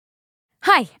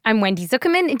Hi, I'm Wendy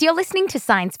Zuckerman, and you're listening to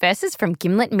Science Versus from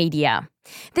Gimlet Media.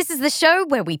 This is the show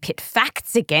where we pit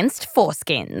facts against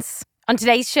foreskins. On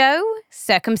today's show,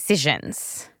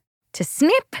 circumcisions. To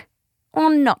snip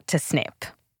or not to snip?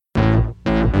 So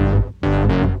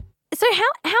how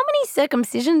many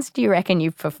circumcisions do you reckon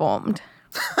you've performed?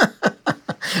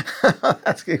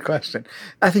 That's a good question.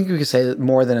 I think we could say that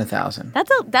more than 1,000.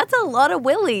 That's a lot of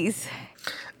willies.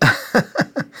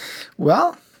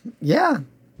 Well, yeah.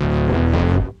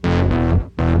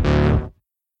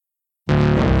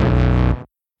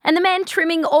 And the man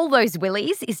trimming all those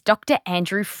willies is Dr.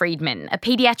 Andrew Friedman, a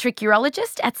pediatric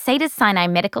urologist at Cedars-Sinai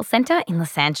Medical Center in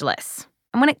Los Angeles.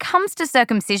 And when it comes to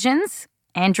circumcisions,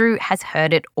 Andrew has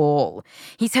heard it all.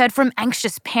 He's heard from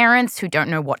anxious parents who don't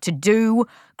know what to do,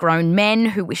 grown men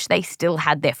who wish they still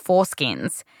had their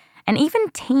foreskins, and even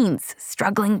teens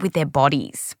struggling with their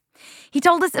bodies. He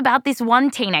told us about this one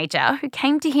teenager who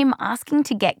came to him asking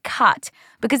to get cut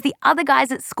because the other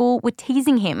guys at school were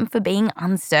teasing him for being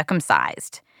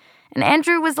uncircumcised. And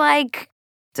Andrew was like,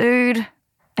 dude,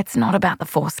 it's not about the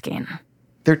foreskin.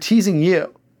 They're teasing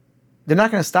you. They're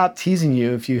not going to stop teasing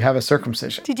you if you have a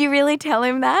circumcision. Did you really tell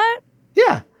him that?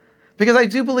 Yeah, because I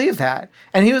do believe that.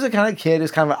 And he was the kind of kid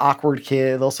who's kind of an awkward kid,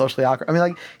 a little socially awkward. I mean,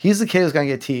 like, he's the kid who's going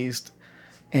to get teased.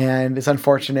 And it's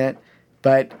unfortunate,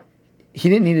 but he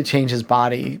didn't need to change his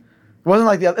body. It wasn't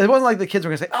like the kids were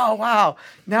going to say, "Oh wow,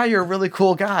 now you're a really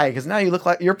cool guy because now you look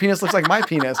like your penis looks like my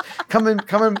penis. Come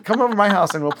over to my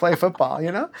house and we'll play football."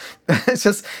 You know, it's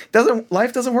just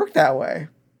life doesn't work that way.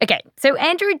 Okay, so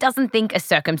Andrew doesn't think a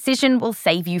circumcision will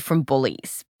save you from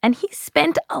bullies, and he's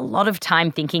spent a lot of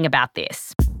time thinking about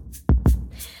this.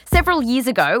 Several years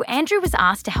ago, Andrew was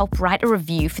asked to help write a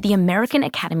review for the American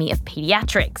Academy of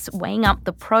Pediatrics, weighing up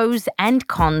the pros and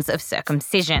cons of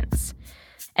circumcisions.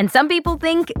 And some people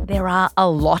think there are a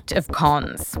lot of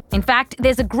cons. In fact,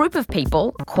 there's a group of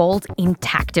people called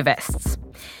intactivists.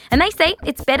 And they say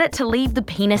it's better to leave the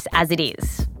penis as it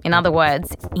is. In other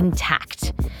words,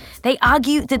 intact. They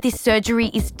argue that this surgery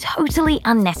is totally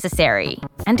unnecessary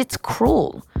and it's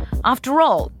cruel. After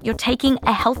all, you're taking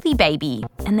a healthy baby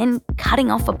and then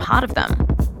cutting off a part of them.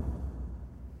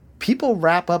 People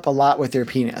wrap up a lot with their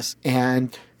penis.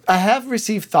 And I have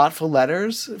received thoughtful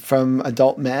letters from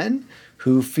adult men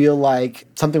who feel like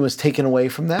something was taken away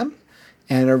from them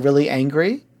and are really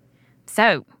angry.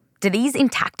 So, do these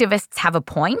intactivists have a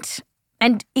point?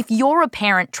 And if you're a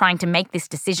parent trying to make this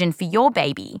decision for your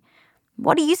baby,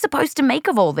 what are you supposed to make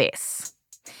of all this?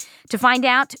 To find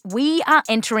out, we are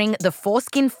entering the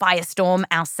foreskin firestorm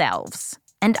ourselves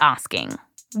and asking,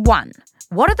 1,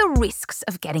 what are the risks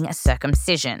of getting a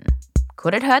circumcision?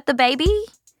 Could it hurt the baby?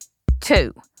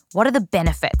 2, what are the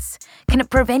benefits? Can it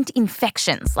prevent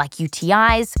infections like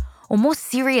UTIs or more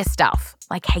serious stuff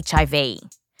like HIV?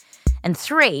 And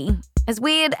 3, as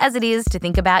weird as it is to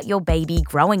think about your baby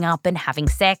growing up and having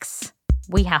sex,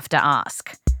 we have to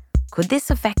ask, could this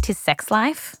affect his sex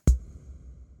life?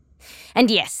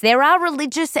 And yes, there are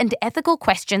religious and ethical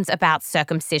questions about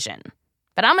circumcision.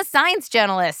 But I'm a science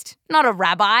journalist, not a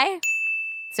rabbi.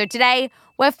 So today,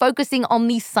 we're focusing on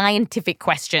the scientific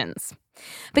questions.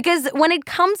 Because when it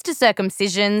comes to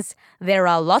circumcisions, there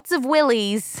are lots of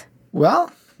willies.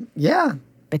 Well, yeah.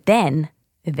 But then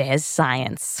there's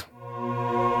science.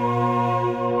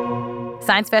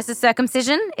 Science versus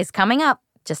circumcision is coming up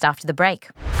just after the break.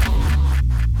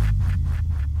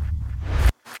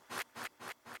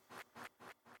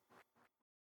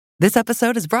 This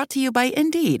episode is brought to you by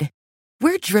Indeed.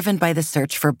 We're driven by the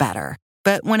search for better.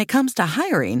 But when it comes to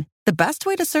hiring, the best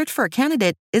way to search for a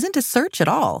candidate isn't to search at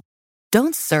all.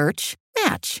 Don't search,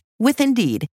 match with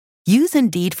Indeed. Use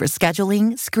Indeed for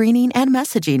scheduling, screening, and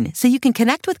messaging so you can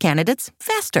connect with candidates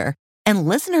faster. And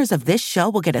listeners of this show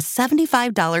will get a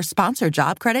 $75 sponsored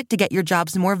job credit to get your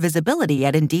jobs more visibility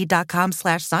at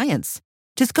Indeed.com/science.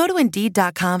 Just go to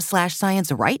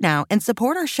Indeed.com/science right now and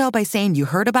support our show by saying you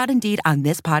heard about Indeed on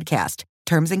this podcast.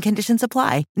 Terms and conditions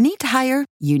apply. Need to hire?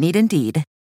 You need Indeed.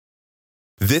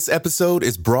 This episode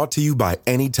is brought to you by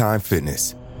Anytime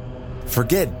Fitness.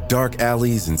 Forget dark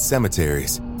alleys and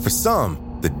cemeteries. For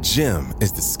some, the gym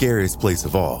is the scariest place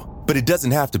of all. But it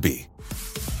doesn't have to be.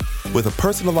 With a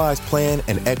personalized plan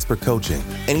and expert coaching,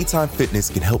 Anytime Fitness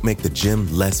can help make the gym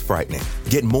less frightening.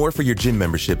 Get more for your gym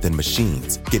membership than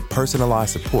machines. Get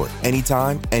personalized support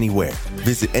anytime, anywhere.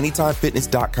 Visit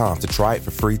AnytimeFitness.com to try it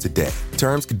for free today.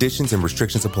 Terms, conditions, and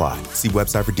restrictions apply. See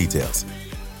website for details.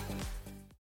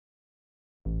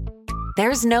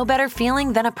 There's no better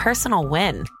feeling than a personal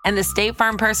win, and the State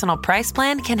Farm Personal Price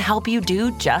Plan can help you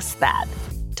do just that.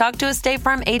 Talk to a State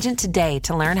Farm agent today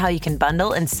to learn how you can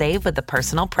bundle and save with the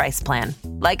Personal Price Plan.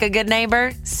 Like a good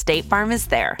neighbor, State Farm is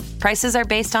there. Prices are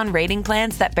based on rating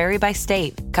plans that vary by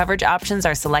state. Coverage options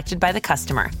are selected by the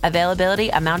customer. Availability,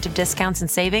 amount of discounts and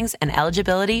savings, and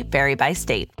eligibility vary by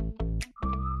state.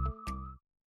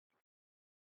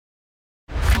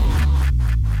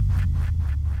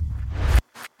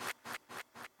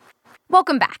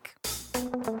 Welcome back.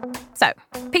 So,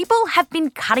 people have been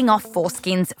cutting off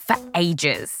foreskins for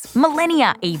ages,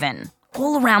 millennia even,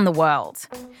 all around the world.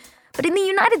 But in the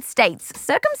United States,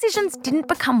 circumcisions didn't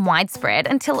become widespread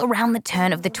until around the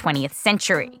turn of the 20th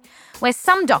century, where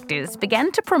some doctors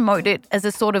began to promote it as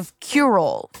a sort of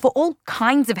cure-all for all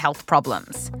kinds of health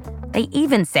problems. They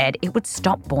even said it would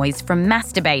stop boys from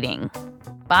masturbating.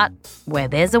 But where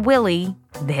there's a willy,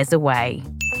 there's a way.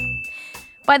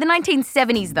 By the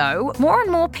 1970s, though, more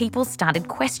and more people started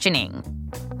questioning,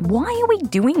 why are we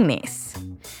doing this?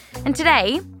 And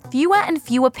today, fewer and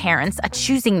fewer parents are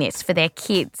choosing this for their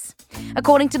kids.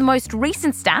 According to the most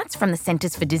recent stats from the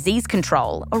Centers for Disease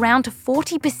Control, around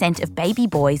 40% of baby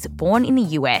boys born in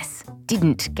the US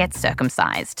didn't get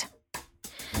circumcised.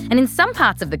 And in some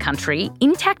parts of the country,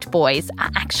 intact boys are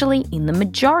actually in the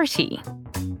majority.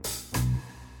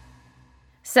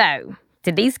 So,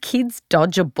 did these kids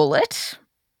dodge a bullet?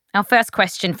 Our first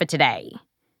question for today.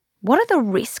 What are the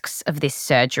risks of this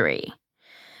surgery?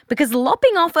 Because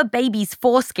lopping off a baby's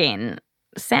foreskin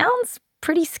sounds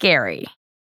pretty scary.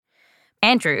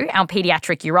 Andrew, our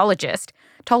paediatric urologist,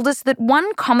 told us that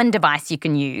one common device you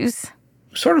can use...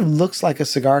 Sort of looks like a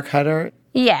cigar cutter.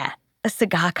 Yeah, a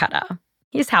cigar cutter.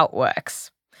 Here's how it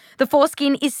works. The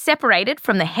foreskin is separated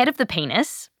from the head of the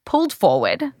penis, pulled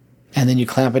forward. And then you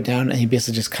clamp it down and you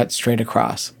basically just cut straight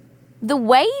across. The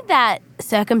way that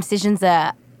circumcisions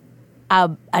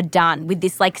are done with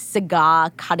this like cigar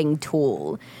cutting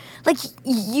tool, like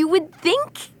you would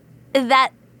think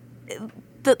that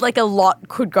like a lot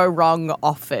could go wrong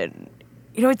often.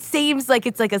 You know, it seems like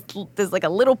it's like there's like a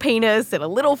little penis and a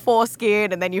little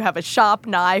foreskin, and then you have a sharp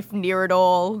knife near it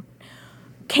all.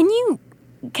 Can you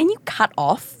cut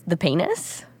off the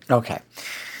penis? Okay.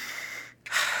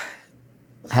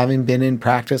 Having been in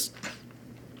practice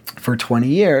for 20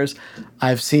 years,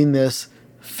 I've seen this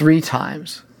 3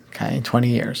 times, in 20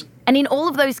 years. And in all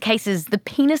of those cases, the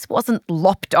penis wasn't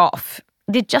lopped off.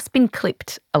 It had just been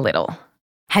clipped a little.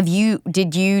 Did you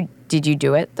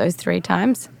do it those 3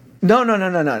 times? No.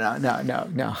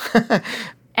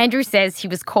 Andrew says he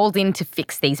was called in to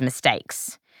fix these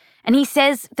mistakes. And he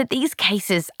says that these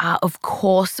cases are, of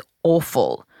course,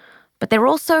 awful, but they're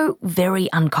also very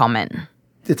uncommon.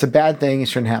 It's a bad thing. It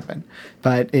shouldn't happen.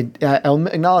 But I'll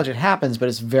acknowledge it happens, but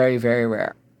it's very, very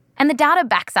rare. And the data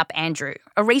backs up Andrew.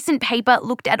 A recent paper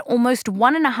looked at almost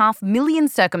 1.5 million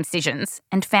circumcisions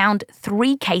and found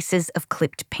 3 cases of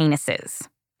clipped penises.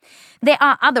 There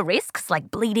are other risks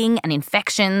like bleeding and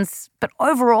infections, but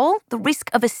overall, the risk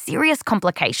of a serious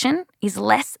complication is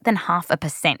less than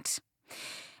 0.5%.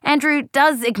 Andrew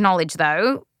does acknowledge,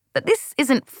 though, that this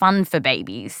isn't fun for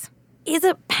babies. Is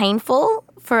it painful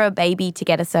for a baby to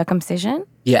get a circumcision?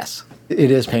 Yes,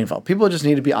 it is painful. People just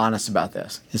need to be honest about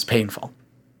this. It's painful.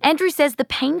 Andrew says the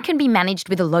pain can be managed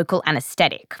with a local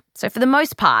anaesthetic, so for the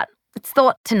most part, it's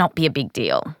thought to not be a big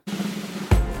deal.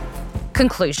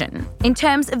 Conclusion. In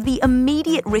terms of the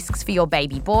immediate risks for your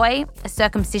baby boy, a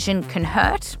circumcision can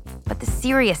hurt, but the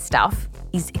serious stuff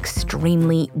is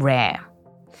extremely rare.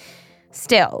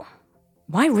 Still,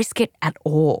 why risk it at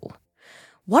all?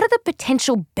 What are the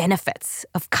potential benefits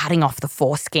of cutting off the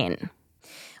foreskin?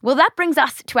 Well, that brings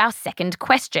us to our second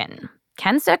question.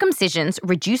 Can circumcisions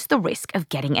reduce the risk of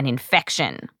getting an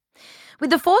infection? With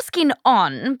the foreskin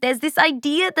on, there's this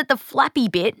idea that the flappy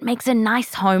bit makes a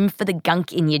nice home for the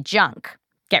gunk in your junk.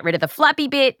 Get rid of the flappy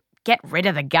bit, get rid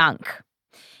of the gunk.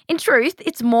 In truth,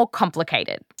 it's more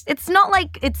complicated. It's not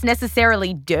like it's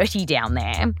necessarily dirty down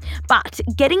there, but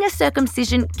getting a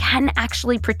circumcision can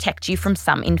actually protect you from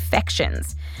some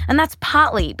infections. And that's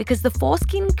partly because the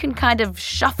foreskin can kind of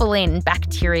shuffle in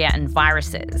bacteria and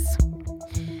viruses.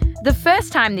 The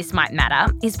first time this might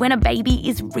matter is when a baby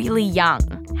is really young.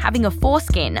 Having a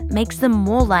foreskin makes them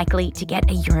more likely to get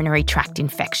a urinary tract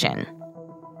infection.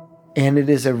 And it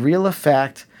is a real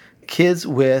effect. Kids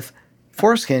with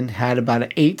foreskin had about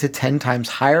an 8 to 10 times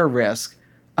higher risk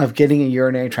of getting a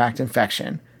urinary tract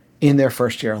infection in their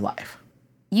first year of life.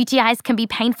 UTIs can be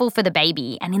painful for the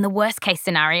baby, and in the worst case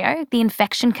scenario, the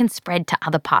infection can spread to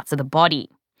other parts of the body.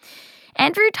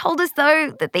 Andrew told us,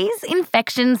 though, that these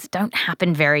infections don't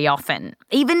happen very often.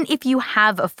 Even if you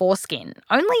have a foreskin,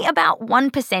 only about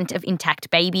 1% of intact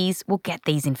babies will get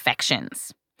these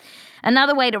infections.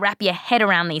 Another way to wrap your head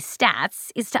around these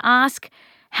stats is to ask,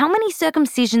 How many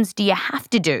circumcisions do you have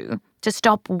to do to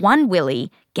stop one willy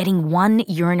getting one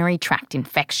urinary tract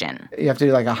infection? You have to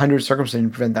do like 100 circumcisions to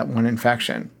prevent that one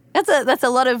infection. That's a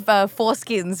lot of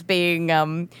foreskins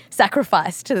being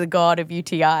sacrificed to the god of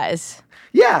UTIs.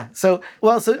 Yeah. So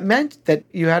it meant that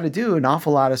you had to do an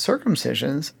awful lot of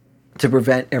circumcisions to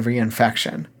prevent every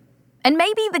infection. And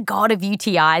maybe the god of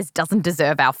UTIs doesn't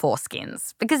deserve our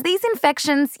foreskins, because these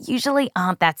infections usually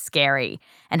aren't that scary,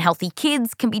 and healthy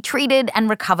kids can be treated and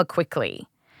recover quickly.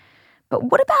 But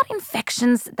what about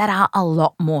infections that are a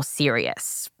lot more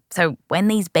serious? So when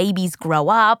these babies grow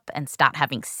up and start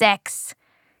having sex,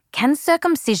 can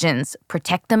circumcisions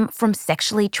protect them from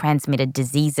sexually transmitted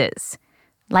diseases,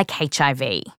 like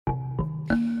HIV?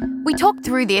 We talked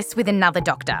through this with another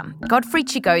doctor, Godfrey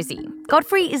Chigozi.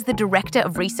 Godfrey is the Director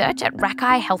of Research at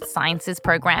Rakai Health Sciences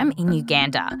Program in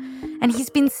Uganda, and he's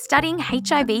been studying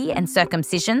HIV and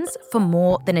circumcisions for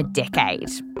more than a decade.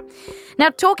 Now,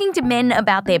 talking to men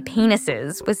about their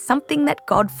penises was something that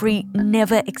Godfrey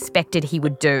never expected he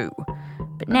would do.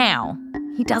 But now,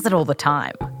 he does it all the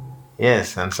time.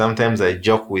 Yes, and sometimes I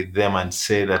joke with them and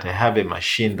say that I have a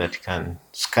machine that can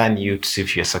scan you to see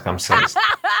if you're circumcised.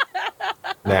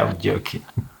 No, I'm joking.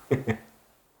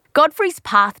 Godfrey's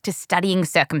path to studying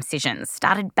circumcision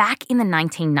started back in the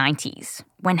 1990s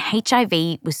when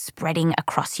HIV was spreading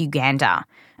across Uganda,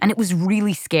 and it was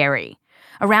really scary.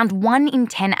 Around 1 in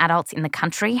 10 adults in the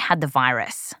country had the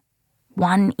virus.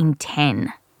 1 in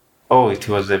 10. Oh, it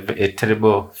was a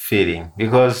terrible feeling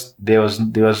because there was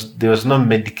no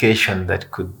medication that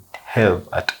could help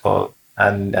at all,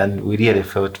 and we really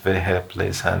felt very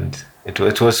helpless, and it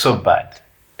was so bad.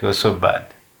 It was so bad.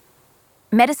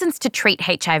 Medicines to treat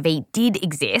HIV did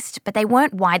exist, but they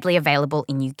weren't widely available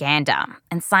in Uganda,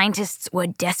 and scientists were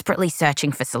desperately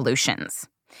searching for solutions.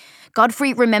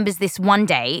 Godfrey remembers this one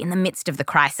day in the midst of the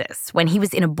crisis when he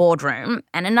was in a boardroom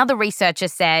and another researcher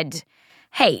said,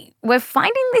 "Hey, we're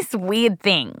finding this weird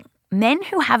thing. Men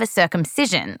who have a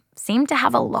circumcision seem to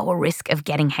have a lower risk of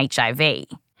getting HIV."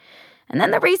 And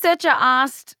then the researcher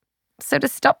asked, "So to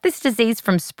stop this disease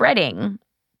from spreading,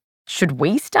 should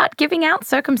we start giving out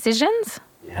circumcisions?"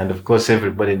 And of course,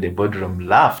 everybody in the boardroom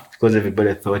laughed because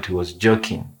everybody thought he was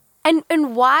joking.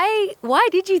 And why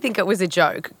did you think it was a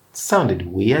joke? It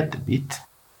sounded weird a bit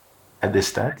at the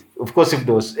start. Of course, if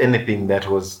there was anything that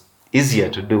was easier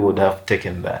to do, would have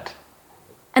taken that.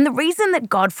 And the reason that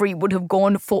Godfrey would have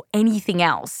gone for anything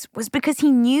else was because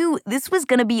he knew this was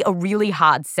going to be a really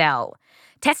hard sell.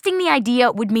 Testing the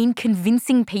idea would mean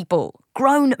convincing people,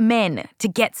 grown men, to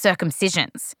get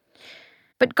circumcisions.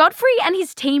 But Godfrey and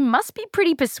his team must be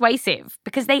pretty persuasive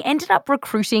because they ended up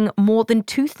recruiting more than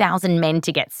 2,000 men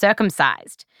to get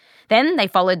circumcised. Then they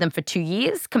followed them for 2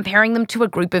 years, comparing them to a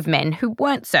group of men who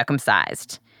weren't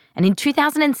circumcised. And in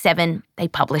 2007, they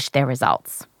published their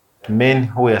results. Men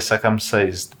who were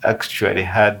circumcised actually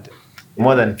had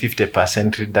more than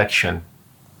 50% reduction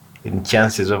in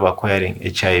chances of acquiring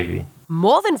HIV.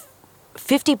 More than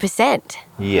 50%?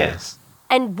 Yes.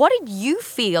 And what did you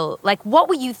feel? Like, what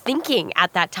were you thinking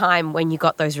at that time when you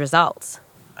got those results?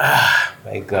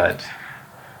 My God.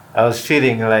 I was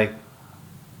feeling like,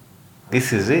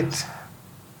 this is it.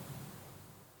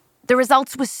 The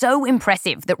results were so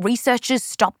impressive that researchers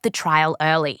stopped the trial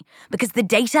early because the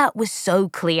data was so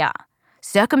clear.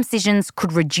 Circumcisions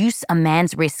could reduce a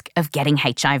man's risk of getting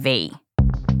HIV.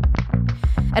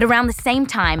 At around the same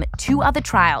time, 2 other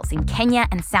trials in Kenya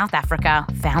and South Africa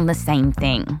found the same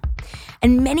thing.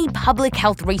 And many public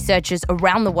health researchers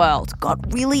around the world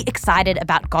got really excited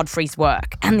about Godfrey's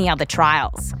work and the other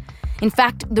trials. In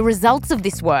fact, the results of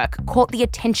this work caught the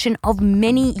attention of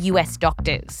many US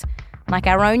doctors, like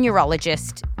our own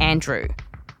urologist, Andrew.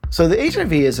 So the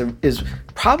HIV is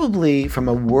probably, from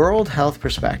a world health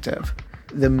perspective,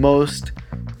 the most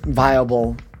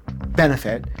viable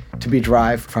benefit to be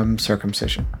derived from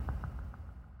circumcision.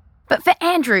 But for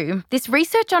Andrew, this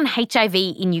research on HIV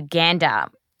in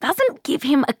Uganda doesn't give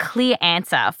him a clear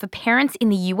answer for parents in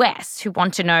the US who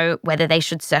want to know whether they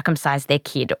should circumcise their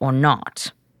kid or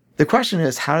not. The question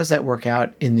is, how does that work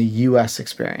out in the US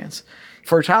experience?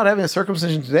 For a child having a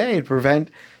circumcision today to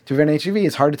prevent HIV,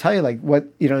 it's hard to tell you, like, what,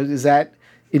 is that,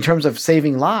 in terms of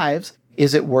saving lives,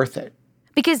 is it worth it?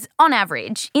 Because on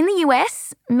average, in the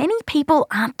US, many people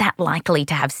aren't that likely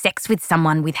to have sex with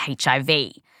someone with HIV.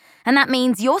 And that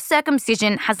means your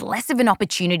circumcision has less of an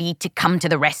opportunity to come to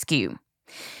the rescue.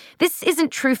 This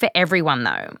isn't true for everyone,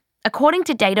 though. According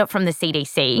to data from the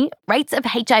CDC, rates of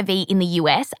HIV in the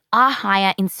US are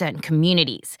higher in certain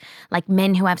communities, like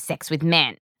men who have sex with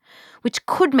men, which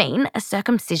could mean a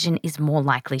circumcision is more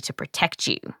likely to protect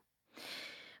you.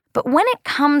 But when it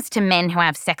comes to men who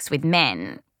have sex with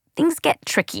men, things get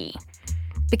tricky.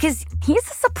 Because here's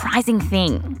a surprising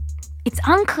thing. It's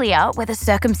unclear whether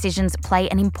circumcisions play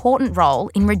an important role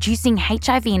in reducing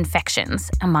HIV infections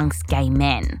amongst gay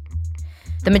men.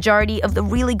 The majority of the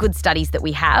really good studies that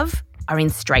we have are in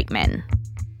straight men.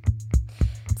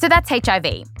 So that's HIV.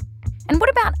 And what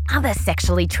about other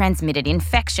sexually transmitted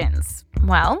infections?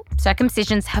 Well,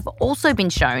 circumcisions have also been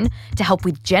shown to help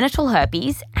with genital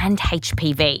herpes and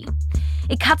HPV.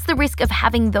 It cuts the risk of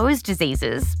having those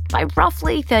diseases by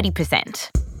roughly 30%.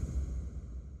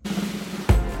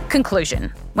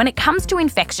 Conclusion. When it comes to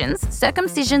infections,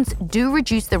 circumcisions do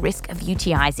reduce the risk of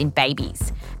UTIs in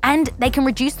babies, and they can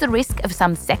reduce the risk of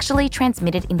some sexually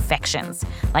transmitted infections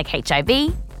like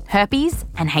HIV, herpes,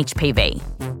 and HPV.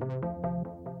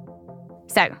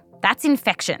 So, that's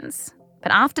infections.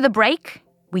 But after the break,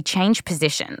 we change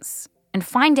positions and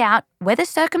find out whether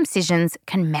circumcisions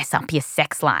can mess up your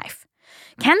sex life.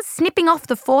 Can snipping off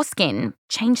the foreskin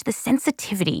change the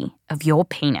sensitivity of your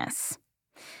penis?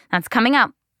 That's coming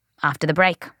up after the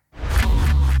break.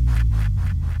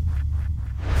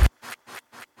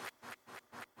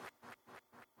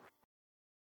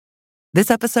 This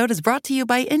episode is brought to you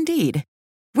by Indeed.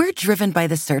 We're driven by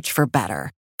the search for better.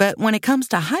 But when it comes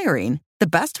to hiring, the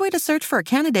best way to search for a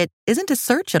candidate isn't to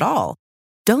search at all.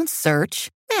 Don't search,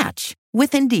 match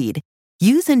with Indeed.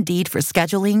 Use Indeed for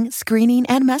scheduling, screening,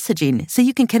 and messaging so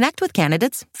you can connect with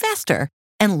candidates faster.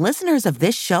 And listeners of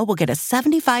this show will get a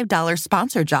 $75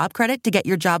 sponsored job credit to get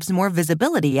your jobs more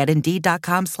visibility at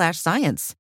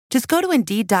Indeed.com/science. Just go to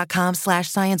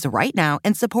Indeed.com/science right now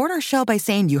and support our show by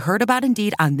saying you heard about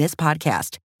Indeed on this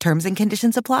podcast. Terms and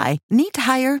conditions apply. Need to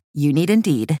hire? You need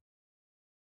Indeed.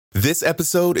 This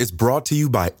episode is brought to you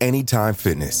by Anytime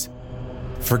Fitness.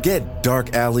 Forget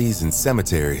dark alleys and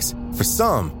cemeteries. For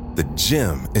some, the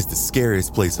gym is the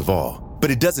scariest place of all.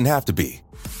 But it doesn't have to be.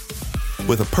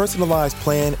 With a personalized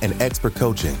plan and expert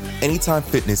coaching, Anytime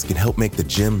Fitness can help make the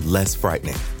gym less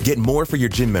frightening. Get more for your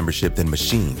gym membership than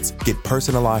machines. Get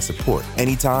personalized support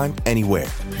anytime, anywhere.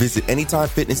 Visit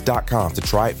AnytimeFitness.com to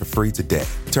try it for free today.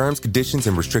 Terms, conditions,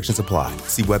 and restrictions apply.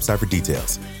 See website for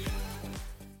details.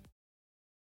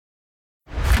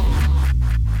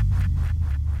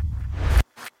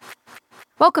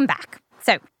 Welcome back.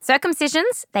 So,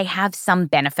 circumcisions, they have some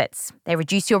benefits. They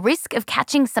reduce your risk of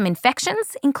catching some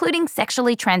infections, including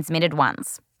sexually transmitted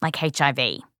ones, like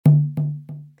HIV.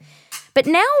 But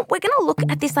now we're going to look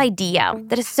at this idea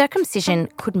that a circumcision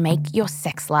could make your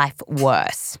sex life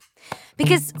worse.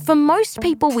 Because for most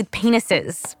people with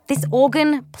penises, this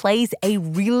organ plays a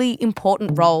really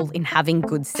important role in having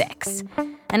good sex.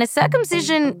 And a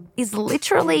circumcision is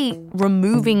literally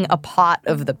removing a part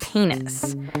of the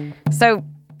penis. So,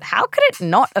 how could it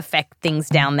not affect things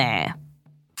down there?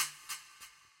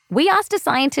 We asked a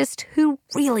scientist who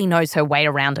really knows her way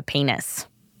around a penis.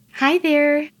 Hi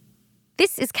there.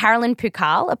 This is Carolyn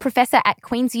Pukal, a professor at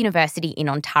Queen's University in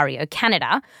Ontario,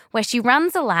 Canada, where she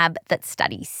runs a lab that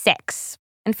studies sex.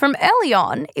 And from early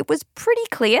on, it was pretty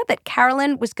clear that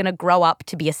Carolyn was going to grow up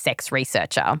to be a sex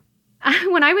researcher.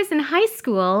 When I was in high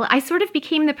school, I sort of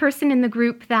became the person in the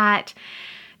group that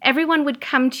everyone would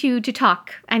come to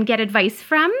talk and get advice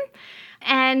from.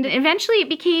 And eventually it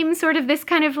became sort of this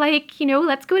kind of like,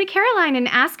 let's go to Caroline and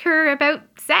ask her about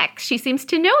sex. She seems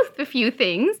to know a few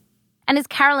things. And as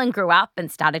Carolyn grew up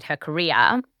and started her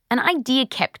career, an idea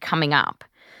kept coming up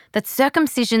that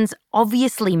circumcisions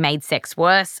obviously made sex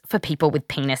worse for people with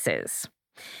penises.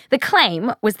 The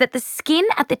claim was that the skin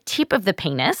at the tip of the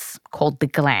penis, called the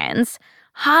glans,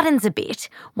 hardens a bit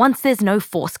once there's no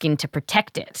foreskin to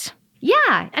protect it.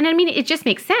 Yeah, and I mean, it just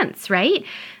makes sense, right?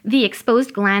 The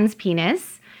exposed glans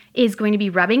penis is going to be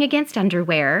rubbing against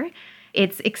underwear.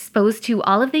 It's exposed to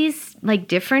all of these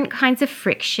different kinds of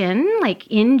friction, like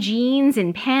in jeans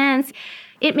and pants.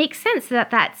 It makes sense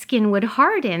that skin would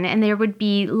harden and there would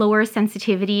be lower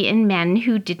sensitivity in men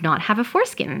who did not have a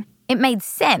foreskin. It made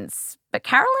sense, but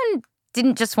Carolyn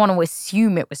didn't just want to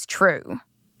assume it was true.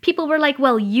 People were like,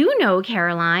 well,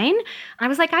 Caroline. I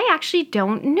was like, I actually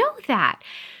don't know that.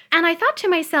 And I thought to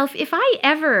myself, if I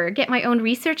ever get my own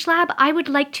research lab, I would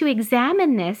like to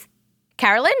examine this.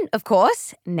 Carolyn, of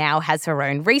course, now has her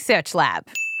own research lab.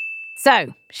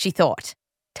 So, she thought,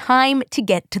 time to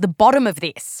get to the bottom of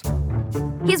this.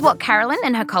 Here's what Carolyn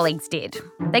and her colleagues did.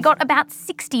 They got about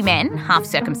 60 men, half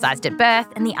circumcised at birth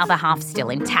and the other half still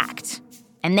intact.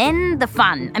 And then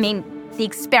the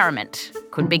experiment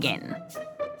could begin.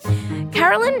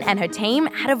 Carolyn and her team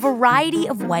had a variety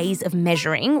of ways of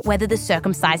measuring whether the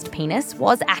circumcised penis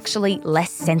was actually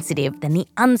less sensitive than the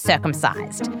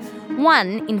uncircumcised.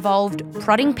 One involved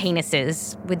prodding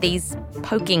penises with these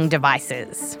poking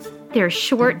devices. They're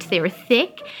short, they're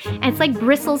thick, and it's like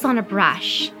bristles on a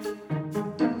brush.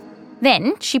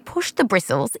 Then she pushed the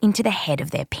bristles into the head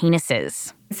of their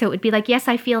penises. So it would be like, yes,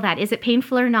 I feel that. Is it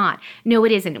painful or not? No,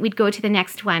 it isn't. We'd go to the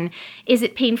next one. Is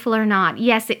it painful or not?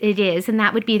 Yes, it is. And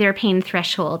that would be their pain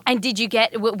threshold. And did you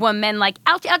were men like,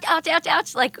 ouch, ouch, ouch, ouch,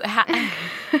 ouch? Like,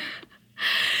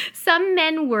 Some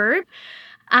men were.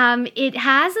 It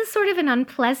has a sort of an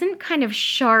unpleasant kind of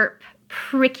sharp,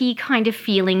 pricky kind of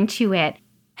feeling to it.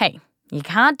 Hey, you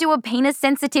can't do a penis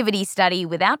sensitivity study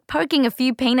without poking a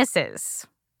few penises.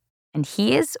 And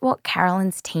here's what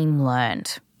Carolyn's team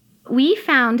learned. We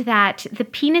found that the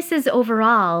penises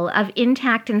overall of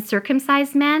intact and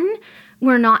circumcised men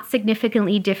were not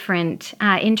significantly different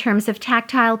in terms of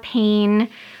tactile pain,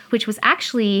 which was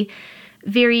actually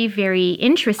very, very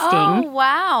interesting. oh,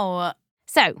 wow.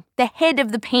 So, the head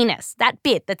of the penis, that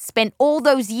bit that spent all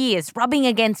those years rubbing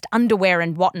against underwear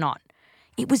and whatnot,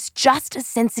 it was just as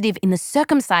sensitive in the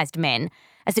circumcised men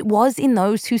as it was in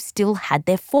those who still had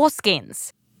their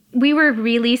foreskins. We were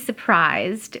really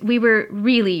surprised. We were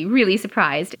really, really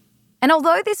surprised. And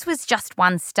although this was just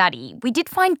one study, we did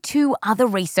find 2 other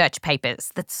research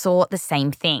papers that saw the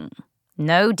same thing.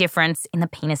 No difference in the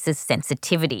penis's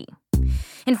sensitivity.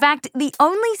 In fact, the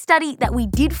only study that we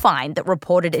did find that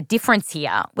reported a difference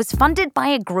here was funded by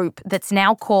a group that's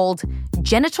now called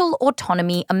Genital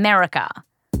Autonomy America.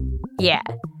 Yeah,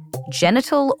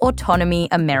 Genital Autonomy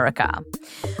America,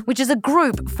 which is a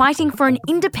group fighting for an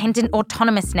independent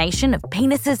autonomous nation of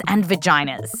penises and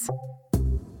vaginas.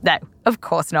 No, of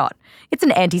course not. It's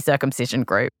an anti-circumcision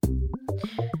group.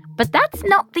 But that's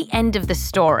not the end of the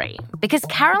story, because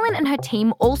Carolyn and her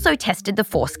team also tested the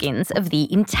foreskins of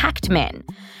the intact men,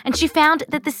 and she found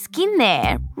that the skin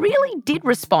there really did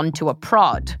respond to a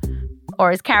prod.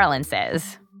 Or as Carolyn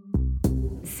says,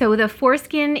 So the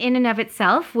foreskin in and of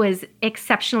itself was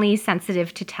exceptionally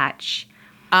sensitive to touch.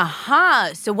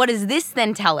 Aha. So what does this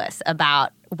then tell us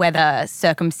about whether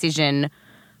circumcision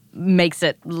makes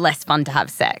it less fun to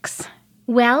have sex?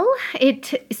 Well,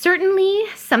 it certainly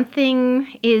something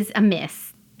is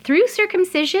amiss. Through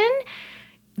circumcision,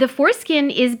 the foreskin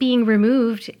is being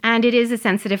removed and it is a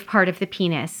sensitive part of the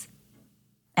penis.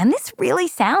 and this really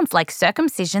sounds like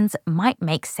circumcisions might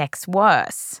make sex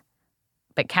worse.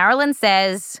 But Carolyn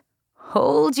says,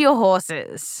 hold your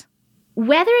horses.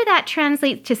 Whether that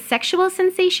translates to sexual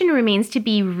sensation remains to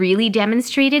be really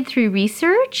demonstrated through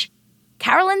research.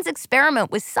 Carolyn's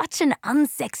experiment was such an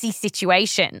unsexy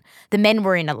situation. The men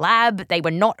were in a lab, they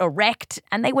were not erect,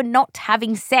 and they were not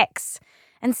having sex.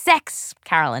 And sex,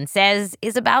 Carolyn says,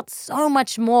 is about so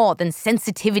much more than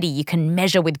sensitivity you can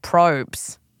measure with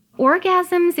probes.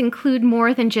 Orgasms include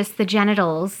more than just the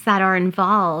genitals that are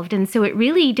involved. And so it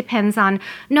really depends on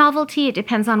novelty. It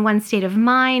depends on one's state of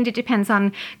mind. It depends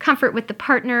on comfort with the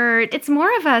partner. It's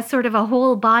more of a sort of a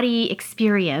whole body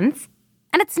experience.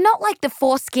 And it's not like the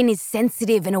foreskin is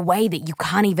sensitive in a way that you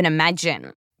can't even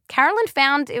imagine. Carolyn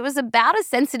found it was about as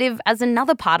sensitive as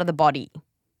another part of the body,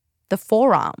 the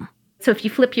forearm. So if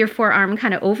you flip your forearm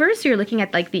kind of over, so you're looking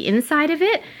at like the inside of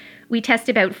it, we test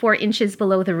about 4 inches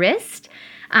below the wrist.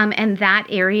 And that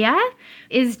area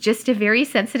is just a very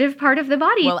sensitive part of the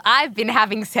body. Well, I've been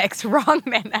having sex wrong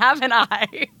then, haven't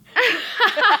I?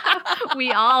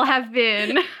 We all have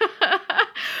been.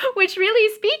 Which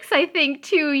really speaks, I think,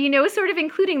 to, sort of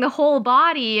including the whole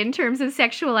body in terms of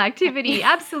sexual activity.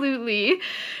 Absolutely.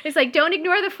 It's like, don't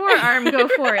ignore the forearm, go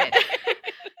for it.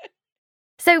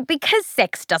 So because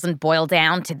sex doesn't boil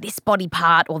down to this body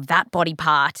part or that body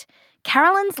part,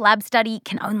 Carolyn's lab study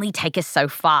can only take us so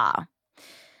far.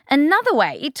 Another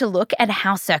way to look at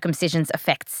how circumcisions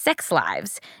affect sex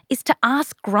lives is to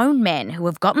ask grown men who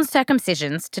have gotten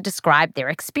circumcisions to describe their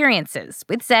experiences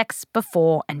with sex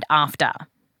before and after.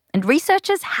 And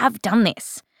researchers have done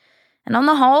this. And on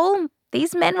the whole,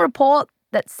 these men report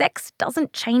that sex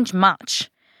doesn't change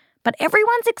much. But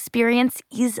everyone's experience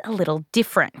is a little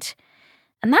different.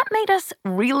 And that made us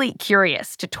really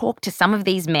curious to talk to some of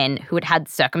these men who had had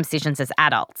circumcisions as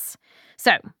adults.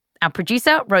 So our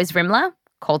producer, Rose Rimler,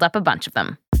 called up a bunch of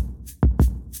them.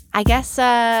 I guess,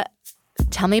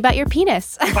 tell me about your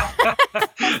penis.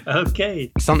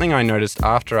 Okay. Something I noticed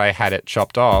after I had it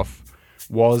chopped off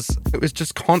was it was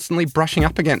just constantly brushing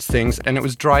up against things and it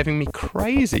was driving me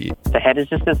crazy. The head is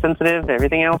just as sensitive.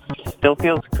 Everything else still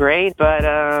feels great, but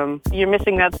you're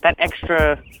missing that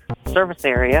extra surface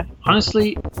area.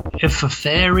 Honestly, if a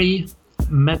fairy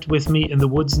met with me in the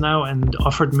woods now and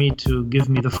offered me to give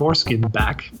me the foreskin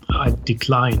back, I'd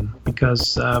decline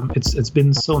because it's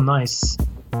been so nice.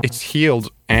 It's healed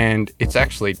and it's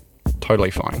actually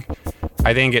totally fine.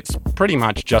 I think it's pretty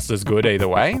much just as good either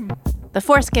way. The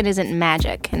foreskin isn't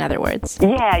magic, in other words.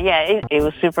 Yeah, it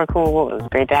was super cool. It was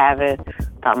great to have it.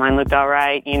 Thought mine looked all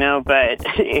right, but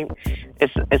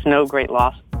it's no great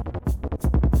loss.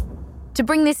 To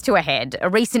bring this to a head, a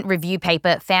recent review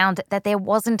paper found that there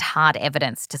wasn't hard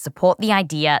evidence to support the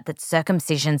idea that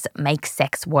circumcisions make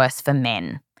sex worse for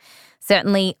men.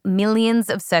 Certainly, millions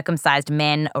of circumcised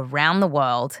men around the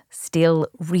world still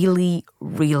really,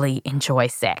 really enjoy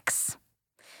sex.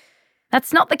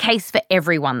 That's not the case for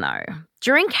everyone, though.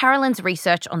 During Carolyn's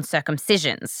research on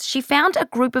circumcisions, she found a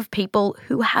group of people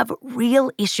who have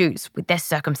real issues with their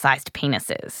circumcised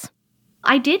penises.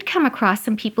 I did come across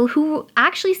some people who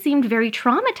actually seemed very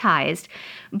traumatized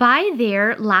by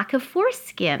their lack of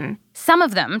foreskin. Some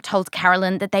of them told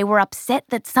Carolyn that they were upset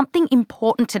that something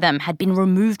important to them had been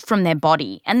removed from their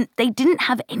body and they didn't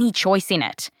have any choice in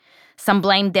it. Some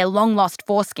blamed their long-lost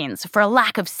foreskins for a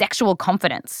lack of sexual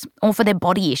confidence or for their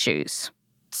body issues.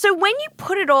 So when you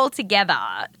put it all together,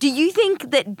 do you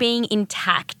think that being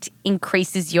intact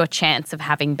increases your chance of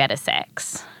having better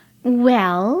sex?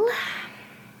 Well,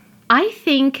 I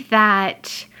think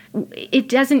that it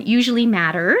doesn't usually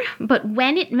matter, but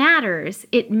when it matters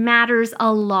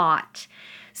a lot.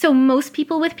 So most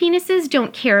people with penises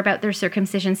don't care about their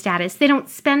circumcision status. They don't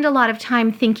spend a lot of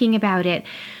time thinking about it.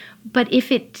 But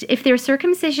if their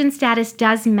circumcision status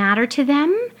does matter to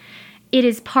them, it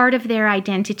is part of their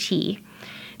identity.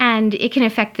 And it can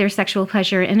affect their sexual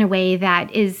pleasure in a way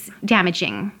that is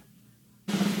damaging.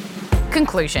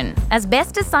 Conclusion. As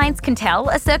best as science can tell,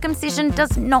 a circumcision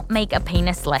does not make a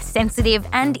penis less sensitive,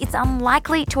 and it's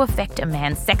unlikely to affect a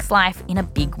man's sex life in a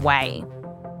big way.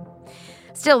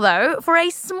 Still though, for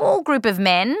a small group of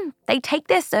men, they take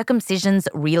their circumcisions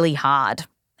really hard.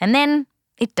 And then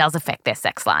it does affect their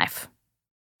sex life.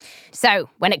 So,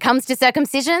 when it comes to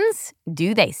circumcisions,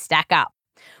 do they stack up?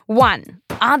 1.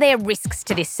 Are there risks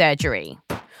to this surgery?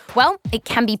 Well, it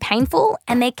can be painful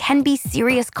and there can be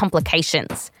serious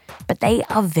complications, but they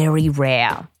are very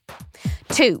rare.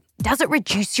 2. Does it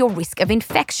reduce your risk of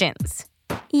infections?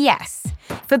 Yes.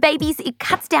 For babies, it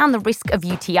cuts down the risk of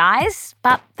UTIs,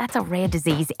 but that's a rare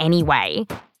disease anyway.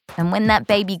 And when that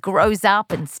baby grows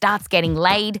up and starts getting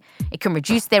laid, it can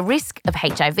reduce their risk of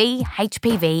HIV,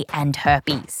 HPV, and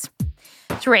herpes.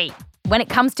 3. When it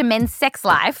comes to men's sex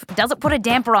life, does it put a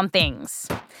damper on things?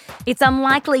 It's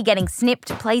unlikely getting snipped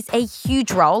plays a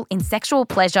huge role in sexual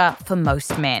pleasure for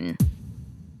most men.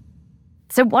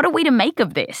 So what are we to make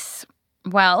of this?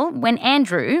 Well, when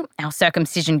Andrew, our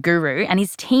circumcision guru, and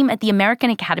his team at the American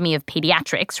Academy of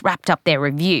Pediatrics wrapped up their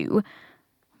review,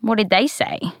 what did they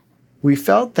say? We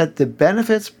felt that the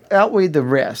benefits outweighed the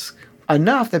risk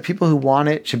enough that people who want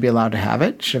it should be allowed to have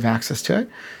it, should have access to it.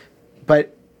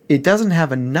 But it doesn't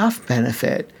have enough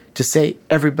benefit to say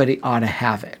everybody ought to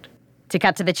have it. To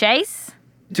cut to the chase?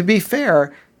 To be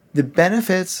fair, the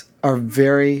benefits are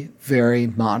very, very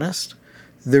modest.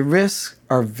 The risks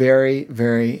are very,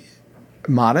 very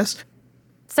modest.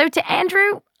 So to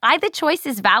Andrew, either choice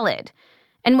is valid.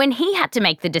 And when he had to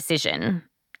make the decision,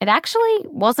 it actually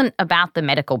wasn't about the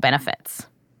medical benefits.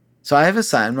 So I have a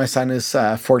son. My son is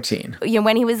 14.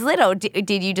 When he was little,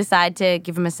 did you decide to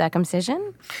give him a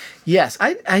circumcision? Yes,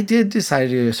 I did decide to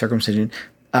do a circumcision.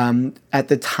 At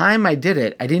the time I did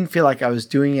it, I didn't feel like I was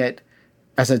doing it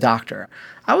as a doctor.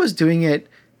 I was doing it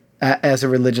as a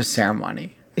religious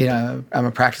ceremony. I'm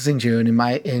a practicing Jew,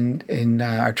 and in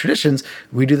our traditions,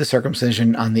 we do the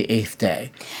circumcision on the 8th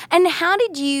day. And how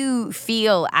did you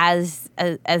feel as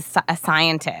a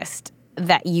scientist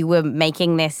that you were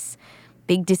making this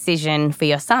big decision for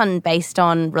your son based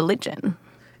on religion?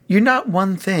 You're not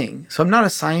one thing. So I'm not a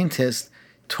scientist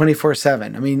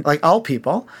 24/7. I mean, like all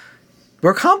people,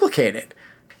 we're complicated.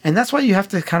 And that's why you have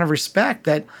to kind of respect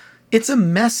that it's a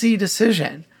messy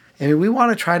decision. I mean, we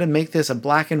want to try to make this a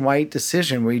black and white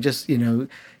decision where you just, you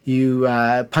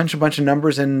punch a bunch of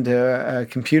numbers into a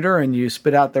computer and you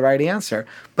spit out the right answer.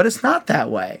 But it's not that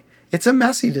way. It's a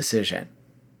messy decision.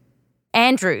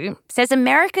 Andrew says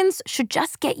Americans should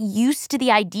just get used to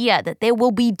the idea that there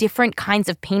will be different kinds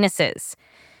of penises.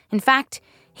 In fact,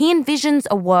 he envisions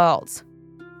a world,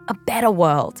 a better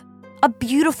world, a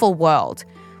beautiful world,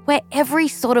 where every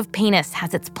sort of penis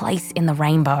has its place in the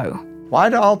rainbow. Why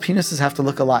do all penises have to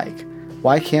look alike?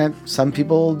 Why can't some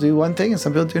people do one thing and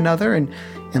some people do another and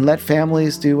let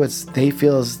families do what they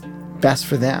feel is best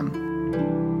for them?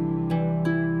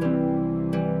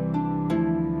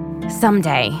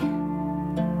 Someday,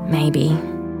 maybe.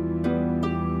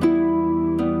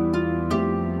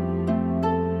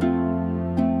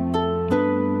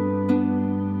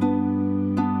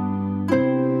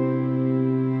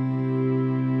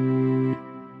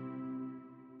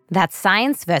 That's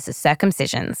Science versus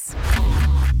Circumcisions.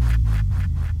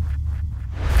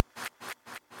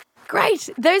 Great.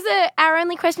 Those are our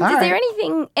only questions. All Is there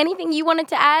right. anything you wanted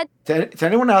to add? To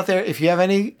anyone out there, if you have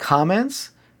any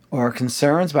comments or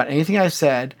concerns about anything I've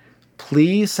said,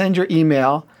 please send your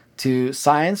email to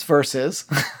Science Versus.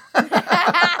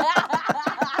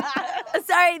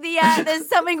 Sorry, there's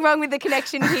something wrong with the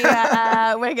connection here.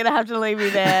 We're going to have to leave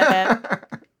you there.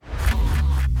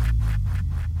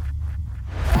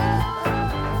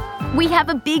 We have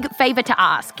a big favour to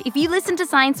ask. If you listen to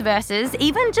Science Versus,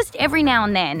 even just every now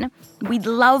and then, we'd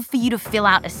love for you to fill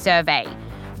out a survey.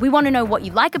 We want to know what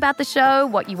you like about the show,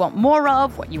 what you want more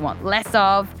of, what you want less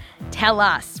of. Tell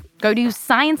us. Go to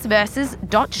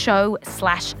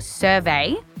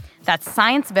scienceversus.show/survey. That's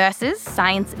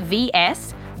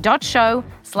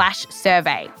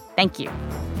sciencevs.show/survey. Thank you.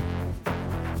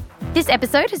 This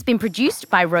episode has been produced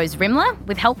by Rose Rimler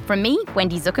with help from me,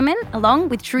 Wendy Zuckerman, along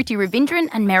with Shruti Ravindran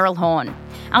and Meryl Horn.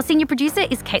 Our senior producer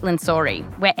is Caitlin Sori.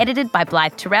 We're edited by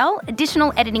Blythe Terrell,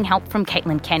 additional editing help from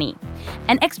Caitlin Kenny.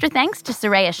 An extra thanks to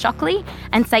Soraya Shockley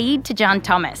and Saeed Tajan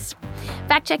Thomas.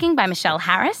 Fact-checking by Michelle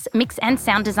Harris, mix and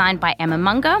sound design by Emma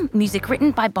Munger, music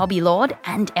written by Bobby Lord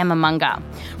and Emma Munger.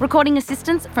 Recording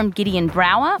assistance from Gideon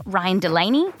Brower, Ryan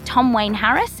Delaney, Tom Wayne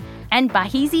Harris, and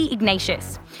Bahizi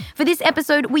Ignatius. For this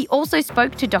episode, we also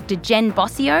spoke to Dr. Jen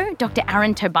Bossio, Dr.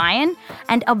 Aaron Tobian,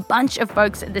 and a bunch of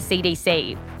folks at the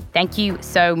CDC. Thank you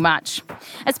so much.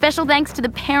 A special thanks to the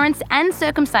parents and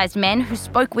circumcised men who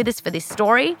spoke with us for this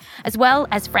story, as well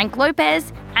as Frank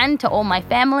Lopez, and to all my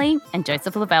family and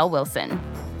Joseph Lavelle Wilson.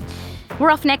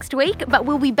 We're off next week, but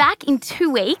we'll be back in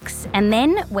 2 weeks, and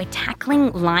then we're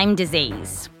tackling Lyme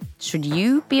disease. Should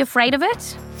you be afraid of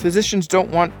it? Physicians don't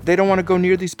want to go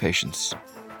near these patients.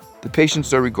 The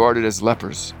patients are regarded as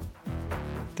lepers.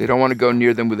 They don't want to go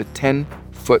near them with a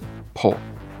 10-foot pole.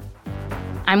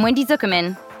 I'm Wendy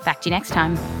Zuckerman. Fact you next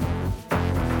time.